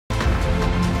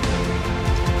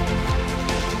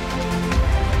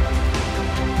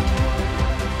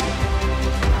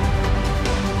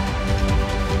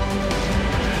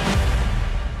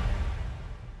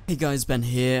Hey guys, Ben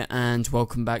here and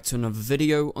welcome back to another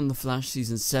video on The Flash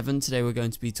Season 7. Today we're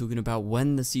going to be talking about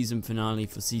when the season finale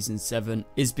for Season 7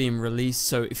 is being released.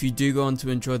 So if you do go on to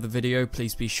enjoy the video,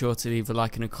 please be sure to leave a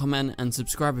like and a comment and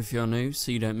subscribe if you're new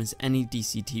so you don't miss any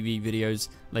DCTV videos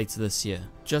later this year.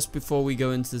 Just before we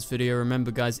go into this video,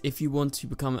 remember guys, if you want to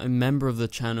become a member of the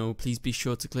channel, please be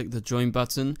sure to click the join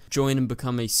button, join and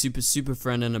become a super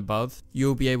friend and above.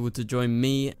 You'll be able to join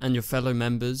me and your fellow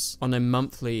members on a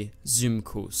monthly Zoom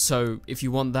call. So if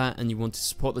you want that and you want to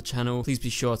support the channel, please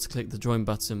be sure to click the join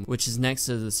button, which is next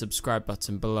to the subscribe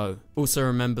button below. Also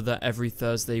remember that every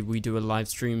Thursday we do a live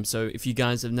stream, so if you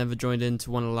guys have never joined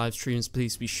into one of the live streams,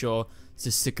 please be sure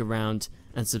to stick around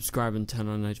and subscribe and turn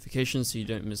on notifications so you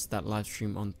don't miss that live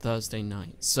stream on Thursday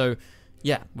night. So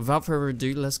yeah, without further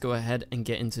ado, let's go ahead and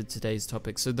get into today's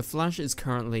topic. So The Flash is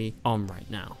currently on right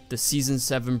now. The Season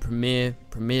 7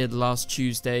 premiered last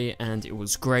Tuesday and it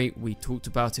was great. We talked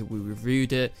about it, we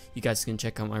reviewed it. You guys can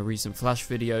check out my recent Flash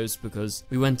videos because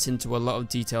we went into a lot of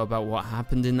detail about what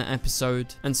happened in the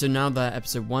episode. And so now that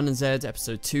episode 1 is aired,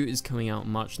 episode 2 is coming out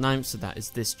March 9th, so that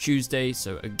is this Tuesday.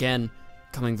 So again,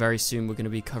 coming very soon, we're going to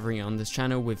be covering it on this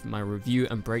channel with my review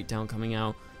and breakdown coming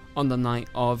out on the night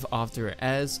of after it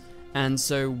airs. And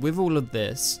so with all of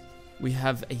this, we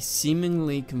have a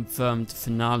seemingly confirmed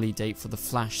finale date for The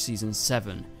Flash Season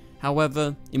 7.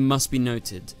 However, it must be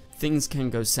noted, things can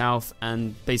go south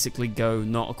and basically go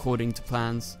not according to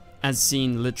plans. As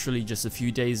seen literally just a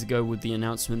few days ago with the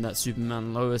announcement that Superman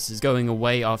and Lois is going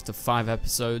away after 5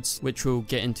 episodes, which we'll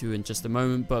get into in just a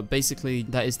moment, but basically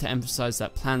that is to emphasize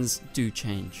that plans do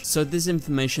change. So this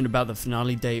information about the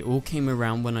finale date all came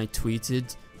around when I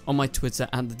tweeted on my Twitter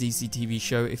at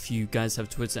TheDCTVshow. If you guys have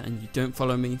Twitter and you don't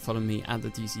follow me at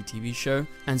TheDCTVshow.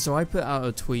 And so I put out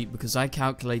a tweet because I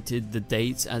calculated the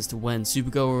dates as to when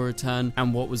Supergirl will return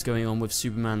and what was going on with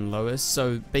Superman and Lois.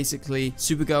 So basically,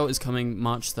 Supergirl is coming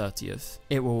March 30th.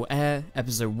 It will air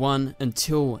episode 1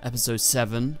 until episode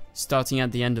 7, starting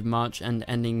at the end of March and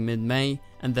ending mid-May,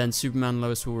 and then Superman and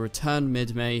Lois will return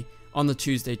mid-May on the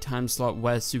Tuesday time slot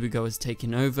where Supergirl is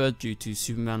taking over due to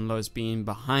Superman and Lois being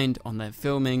behind on their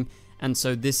filming. And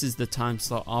so this is the time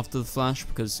slot after The Flash,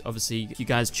 because obviously if you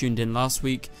guys tuned in last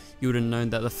week, you would have known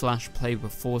that The Flash played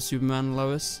before Superman and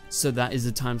Lois. So that is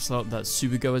the time slot that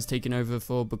Supergirl is taking over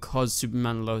for because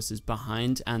Superman and Lois is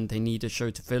behind and they need a show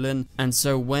to fill in. And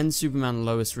so when Superman and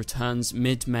Lois returns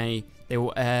mid-May, they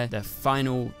will air their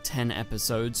final 10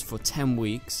 episodes for 10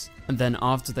 weeks. And then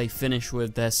after they finish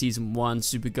with their Season 1,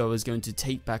 Supergirl is going to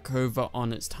take back over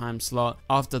on its time slot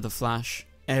after The Flash,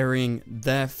 airing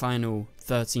their final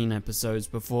 13 episodes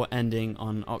before ending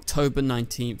on October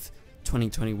 19th,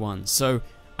 2021. So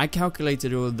I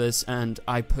calculated all of this and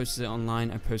I posted it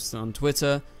online, I posted it on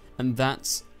Twitter, and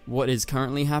that's what is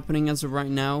currently happening as of right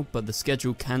now, but the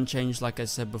schedule can change like I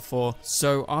said before.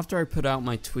 So after I put out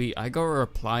my tweet, I got a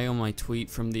reply on my tweet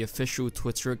from the official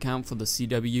Twitter account for the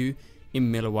CW in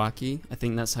Milwaukee. I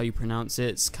think that's how you pronounce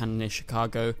it. It's kind of near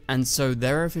Chicago. And so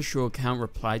their official account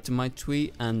replied to my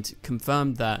tweet and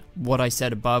confirmed that what I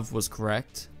said above was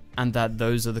correct and that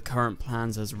those are the current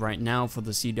plans as right now for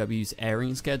the CW's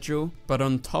airing schedule. But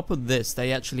on top of this,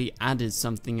 they actually added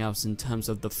something else in terms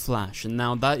of The Flash, and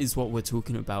now that is what we're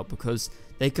talking about because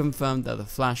they confirmed that The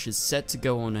Flash is set to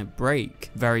go on a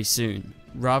break very soon,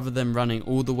 rather than running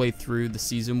all the way through the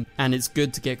season. And it's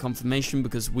good to get confirmation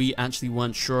because we actually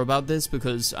weren't sure about this,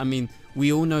 because I mean,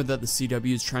 we all know that the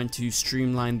CW is trying to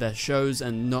streamline their shows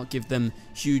and not give them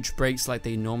huge breaks like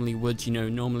they normally would. You know,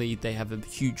 normally they have a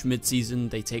huge mid-season,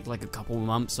 they take like a couple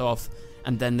months off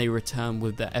and then they return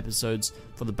with their episodes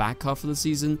for the back half of the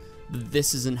season. But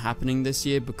this isn't happening this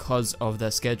year because of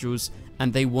their schedules,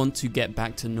 and they want to get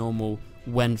back to normal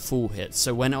when fall hits.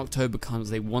 So when October comes,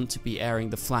 they want to be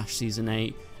airing The Flash Season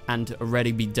 8 and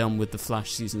already be done with The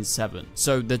Flash Season 7.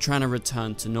 So they're trying to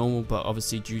return to normal, but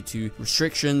obviously due to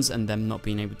restrictions and them not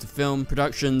being able to film,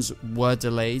 productions were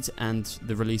delayed and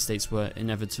the release dates were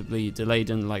inevitably delayed,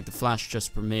 and like The Flash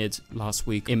just premiered last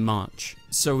week in March.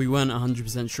 So we weren't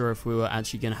 100% sure if we were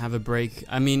actually going to have a break.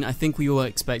 I mean, I think we all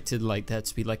expected like there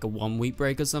to be like a 1-week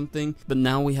break or something, but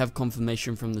now we have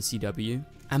confirmation from the CW.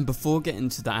 And before getting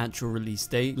to the actual release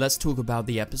date, let's talk about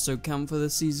the episode count for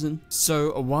this season.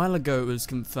 So a while ago it was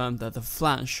confirmed that The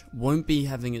Flash won't be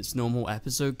having its normal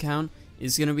episode count.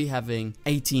 It's going to be having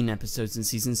 18 episodes in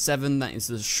Season 7. That is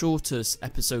the shortest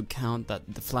episode count that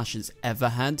The Flash has ever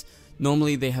had.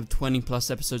 Normally they have 20 plus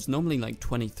episodes, normally like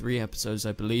 23 episodes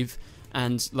I believe.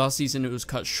 And last season it was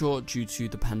cut short due to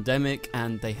the pandemic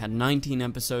and they had 19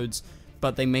 episodes,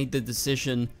 but they made the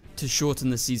decision to shorten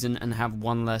the season and have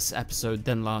one less episode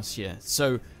than last year.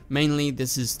 So Mainly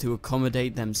this is to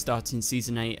accommodate them starting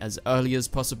season 8 as early as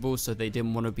possible, so they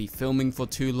didn't want to be filming for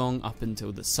too long up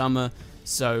until the summer,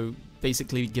 so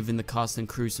basically giving the cast and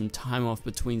crew some time off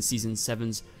between season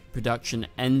 7's production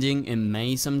ending in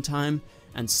May sometime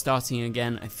and starting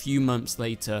again a few months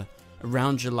later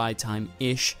around July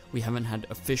time-ish. We haven't had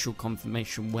official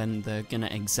confirmation when they're gonna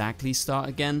exactly start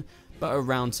again, but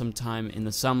around some time in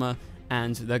the summer,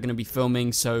 and they're gonna be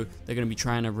filming, so they're gonna be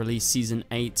trying to release season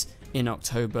 8 in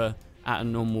October at a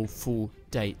normal full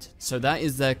date. So that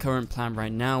is their current plan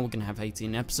right now. We're gonna have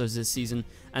 18 episodes this season,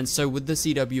 and so with the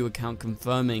CW account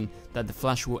confirming that The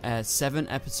Flash will air 7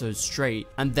 episodes straight,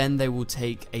 and then they will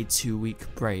take a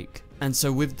 2-week break. And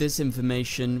so with this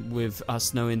information, with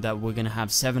us knowing that we're going to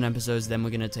have 7 episodes, then we're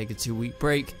going to take a 2-week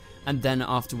break, and then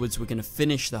afterwards we're going to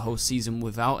finish the whole season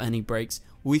without any breaks,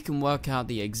 we can work out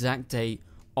the exact date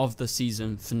of the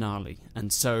season finale.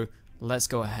 And so let's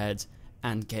go ahead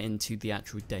and get into the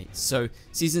actual date. So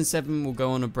season 7 will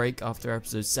go on a break after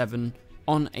episode 7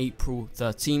 on April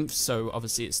 13th, so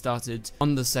obviously it started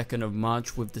on the 2nd of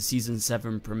March with the season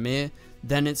 7 premiere.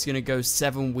 Then it's going to go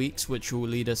 7 weeks, which will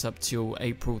lead us up till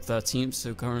April 13th,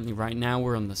 so currently right now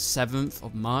we're on the 7th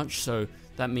of March, so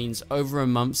that means over a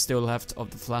month still left of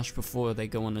The Flash before they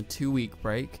go on a 2-week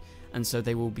break, and so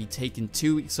they will be taking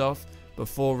 2 weeks off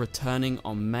before returning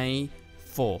on May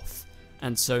 4th.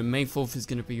 And so May 4th is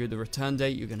going to be the return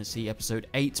date. You're going to see episode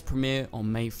 8 premiere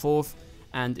on May 4th,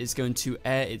 and it's going to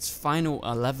air its final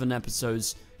 11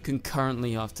 episodes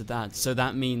concurrently after that. So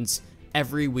that means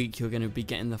every week you're going to be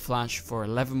getting The Flash for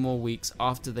 11 more weeks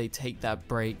after they take that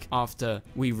break after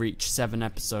we reach 7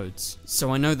 episodes.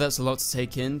 So I know that's a lot to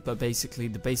take in, but basically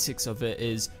the basics of it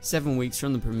is 7 weeks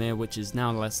from the premiere, which is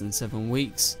now less than 7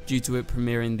 weeks due to it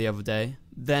premiering the other day.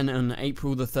 Then on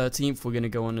April the 13th, we're going to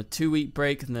go on a 2-week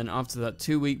break, and then after that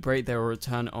 2-week break, they will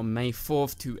return on May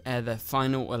 4th to air their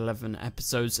final 11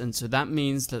 episodes, and so that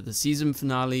means that the season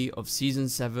finale of season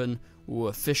 7 will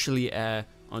officially air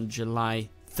on July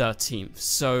 13th.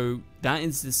 So that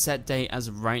is the set date as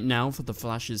of right now for The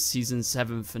Flash's season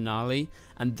 7 finale,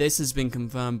 and this has been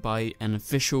confirmed by an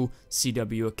official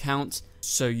CW account,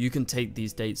 so you can take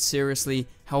these dates seriously.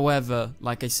 However,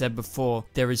 like I said before,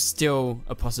 there is still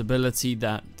a possibility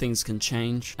that things can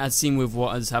change, as seen with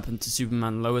what has happened to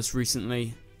Superman Lois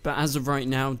recently. But as of right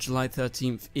now, July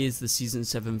 13th is the season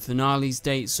 7 finale's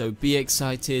date, so be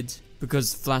excited,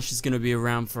 because Flash is going to be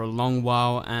around for a long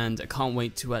while, and I can't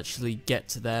wait to actually get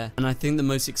to there. And I think the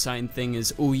most exciting thing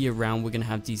is all year round we're going to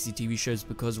have DCTV shows,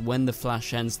 because when The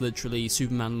Flash ends, literally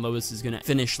Superman and Lois is going to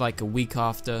finish like a week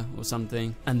after or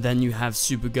something, and then you have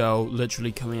Supergirl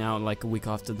literally coming out like a week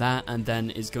after that, and then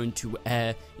is going to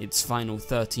air its final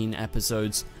 13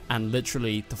 episodes, and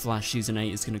literally The Flash season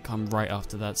 8 is going to come right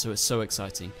after that, so it's so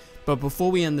exciting. But before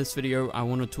we end this video, I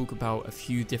want to talk about a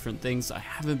few different things I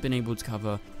haven't been able to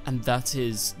cover, and that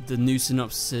is the new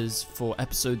synopsises for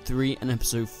episode 3 and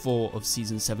episode 4 of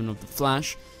season 7 of The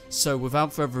Flash. So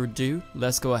without further ado,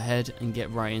 let's go ahead and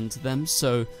get right into them.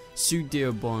 So Sue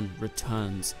Dearborn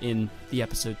returns in the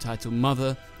episode titled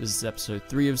Mother. This is episode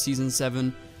 3 of season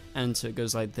 7, and so it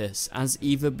goes like this. As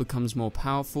Eva becomes more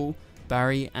powerful,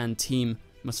 Barry and team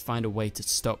must find a way to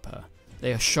stop her.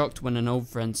 They are shocked when an old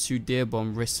friend, Sue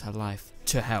Dearborn, risks her life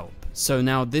to help. So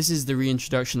now this is the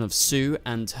reintroduction of Sue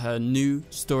and her new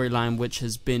storyline, which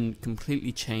has been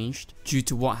completely changed due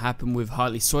to what happened with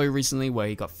Hartley Sawyer recently, where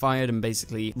he got fired and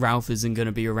basically Ralph isn't going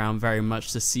to be around very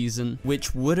much this season,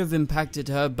 which would have impacted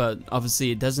her, but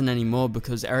obviously it doesn't anymore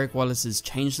because Eric Wallace has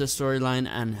changed the storyline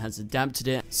and has adapted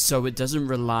it, so it doesn't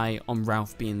rely on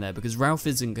Ralph being there, because Ralph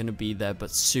isn't going to be there,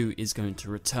 but Sue is going to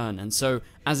return. And so,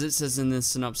 as it says in this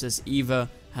synopsis, Eva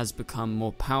has become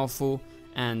more powerful,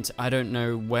 and I don't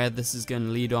know where this is going to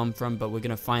lead on from, but we're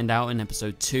going to find out in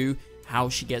episode 2 how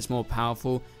she gets more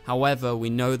powerful. However,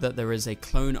 we know that there is a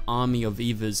clone army of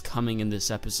Evas coming in this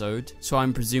episode, so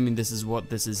I'm presuming this is what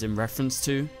this is in reference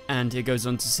to. And it goes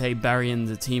on to say Barry and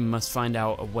the team must find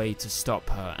out a way to stop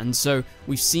her. And so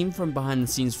we've seen from behind the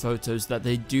scenes photos that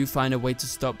they do find a way to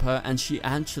stop her, and she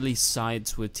actually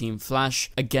sides with Team Flash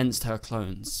against her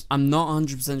clones. I'm not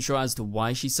 100% sure as to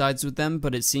why she sides with them,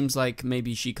 but it seems like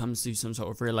maybe she comes to some sort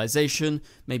of realization.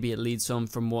 Maybe it leads on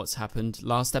from what's happened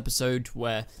last episode,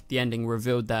 where the ending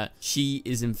revealed that she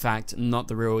is in fact not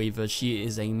the real Eva. She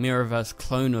is a Mirrorverse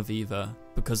clone of Eva,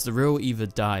 because the real Eva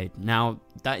died. Now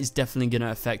that is definitely going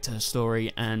to affect her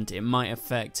story, and it might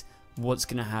affect what's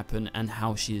going to happen and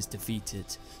how she is defeated.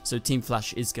 So Team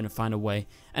Flash is going to find a way.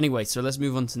 Anyway, so let's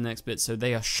move on to the next bit. So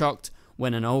they are shocked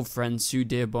when an old friend, Sue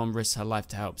Dearborn, risks her life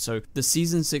to help. So the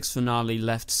season 6 finale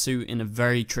left Sue in a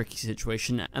very tricky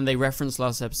situation, and they referenced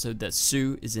last episode that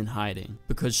Sue is in hiding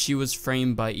because she was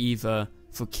framed by Eva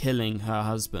for killing her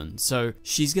husband. So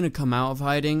she's going to come out of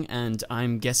hiding, and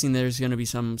I'm guessing there's going to be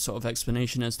some sort of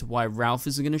explanation as to why Ralph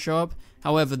isn't going to show up.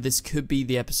 However, this could be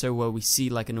the episode where we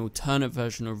see like an alternate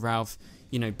version of Ralph,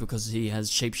 you know, because he has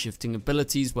shape-shifting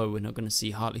abilities, where we're not going to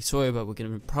see Hartley Sawyer, but we're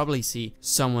going to probably see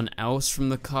someone else from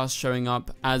the cast showing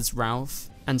up as Ralph.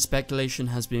 And speculation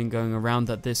has been going around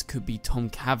that this could be Tom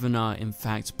Cavanagh, in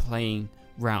fact, playing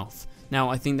Ralph. Now,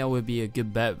 I think that would be a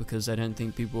good bet because I don't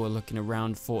think people are looking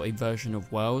around for a version of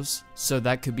Wells. So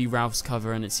that could be Ralph's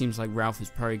cover, and it seems like Ralph is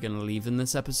probably going to leave in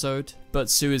this episode. But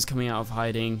Sue is coming out of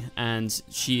hiding, and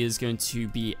she is going to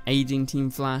be aiding Team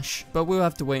Flash. But we'll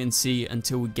have to wait and see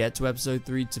until we get to episode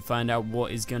 3 to find out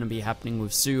what is going to be happening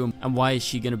with Sue and why is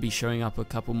she going to be showing up a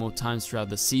couple more times throughout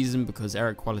the season, because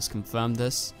Eric Wallace confirmed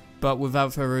this. But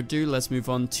without further ado, let's move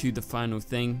on to the final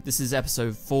thing. This is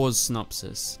episode 4's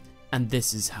synopsis. And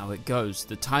this is how it goes.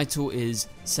 The title is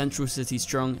Central City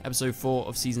Strong, episode 4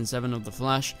 of season 7 of The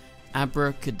Flash.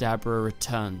 Abracadabra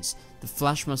returns. The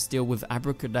Flash must deal with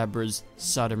Abracadabra's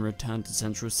sudden return to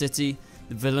Central City.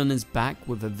 The villain is back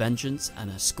with a vengeance and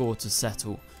a score to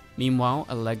settle. Meanwhile,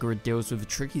 Allegra deals with a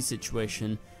tricky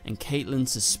situation, and Caitlin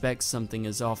suspects something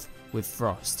is off with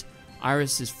Frost.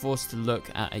 Iris is forced to look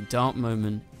at a dark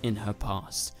moment in her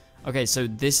past. Okay, so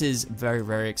this is very,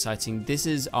 very exciting. This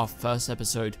is our first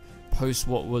episode post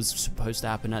what was supposed to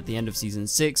happen at the end of season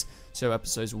 6. So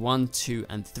episodes 1, 2,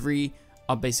 and 3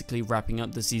 are basically wrapping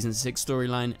up the season 6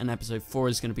 storyline, and episode 4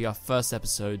 is going to be our first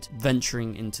episode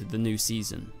venturing into the new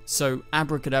season. So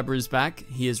Abracadabra is back.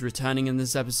 He is returning in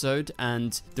this episode,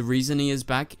 and the reason he is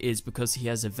back is because he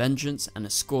has a vengeance and a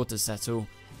score to settle.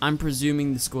 I'm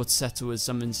presuming the score to settle is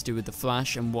something to do with the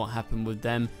Flash and what happened with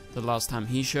them the last time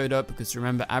he showed up, because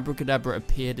remember, Abracadabra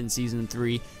appeared in season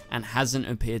 3 and hasn't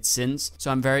appeared since. So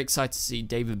I'm very excited to see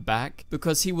David back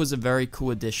because he was a very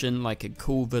cool addition, like a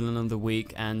cool villain of the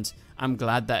week, and I'm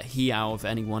glad that he, out of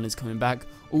anyone, is coming back.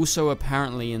 Also,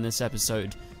 apparently in this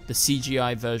episode, the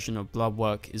CGI version of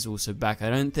Bloodwork is also back. I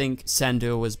don't think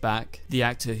Sandur was back, the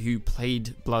actor who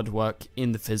played Bloodwork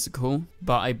in the physical,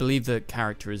 but I believe the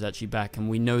character is actually back, and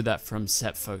we know that from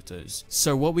set photos.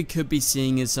 So what we could be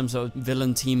seeing is some sort of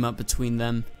villain team up between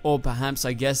them, or perhaps,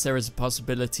 I guess there is a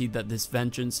possibility that this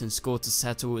vengeance and score to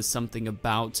settle is something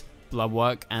about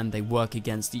Bloodwork and they work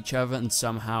against each other, and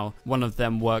somehow one of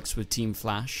them works with Team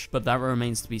Flash, but that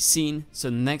remains to be seen. So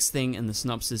the next thing in the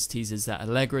synopsis teases that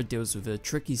Allegra deals with a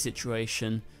tricky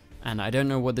situation, and I don't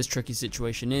know what this tricky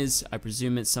situation is. I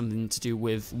presume it's something to do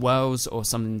with Wells or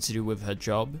something to do with her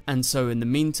job. And so in the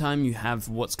meantime, you have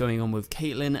what's going on with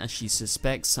Caitlin as she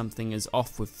suspects something is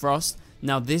off with Frost.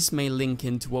 Now this may link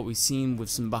into what we've seen with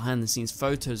some behind the scenes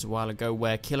photos a while ago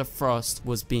where Killer Frost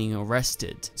was being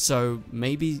arrested. So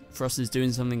maybe Frost is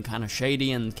doing something kind of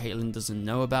shady and Caitlin doesn't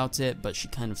know about it, but she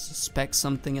kind of suspects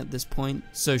something at this point.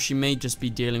 So she may just be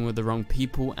dealing with the wrong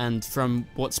people, and from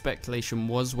what speculation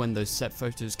was when those set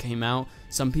photos came out,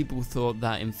 some people thought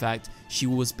that in fact she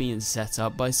was being set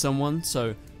up by someone.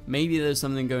 So maybe there's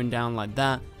something going down like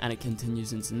that and it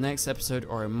continues into the next episode,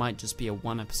 or it might just be a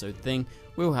one episode thing.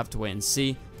 We'll have to wait and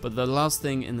see. But the last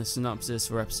thing in the synopsis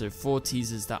for episode 4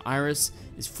 teases that Iris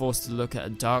is forced to look at a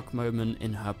dark moment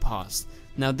in her past.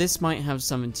 Now this might have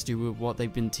something to do with what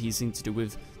they've been teasing to do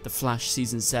with the Flash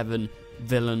season 7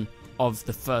 villain of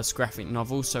the first graphic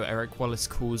novel. So Eric Wallace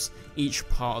calls each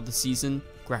part of the season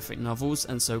graphic novels,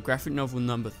 and so graphic novel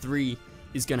number 3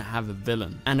 is going to have a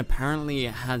villain, and apparently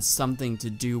it has something to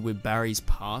do with Barry's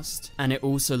past, and it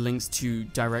also links to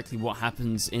directly what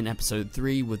happens in episode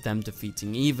 3 with them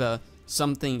defeating Eva.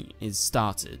 Something is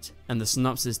started, and the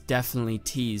synopsis definitely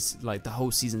teased, like the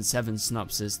whole season 7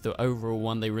 synopsis, the overall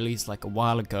one they released like a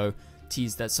while ago,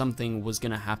 teased that something was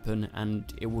going to happen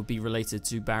and it would be related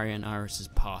to Barry and Iris's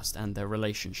past and their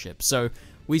relationship. So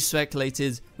we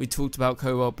speculated, we talked about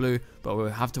Cobalt Blue, but we'll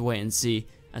have to wait and see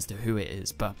as to who it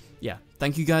is. But yeah,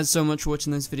 thank you guys so much for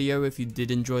watching this video. If you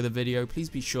did enjoy the video, please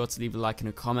be sure to leave a like and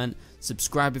a comment.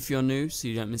 Subscribe if you're new so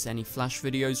you don't miss any Flash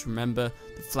videos. Remember,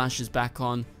 the Flash is back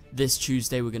on this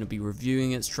Tuesday. We're going to be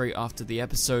reviewing it straight after the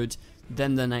episode.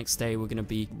 Then the next day we're going to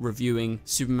be reviewing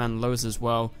Superman Lois as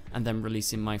well, and then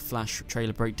releasing my Flash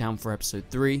trailer breakdown for episode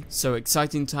 3. So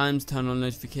exciting times, turn on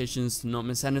notifications to not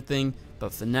miss anything.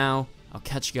 But for now, I'll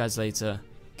catch you guys later.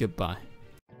 Goodbye.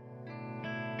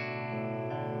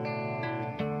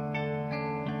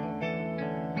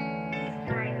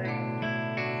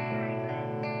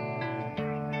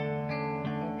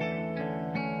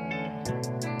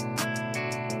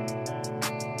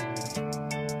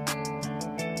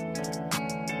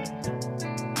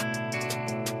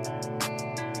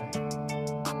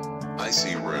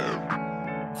 spicy room.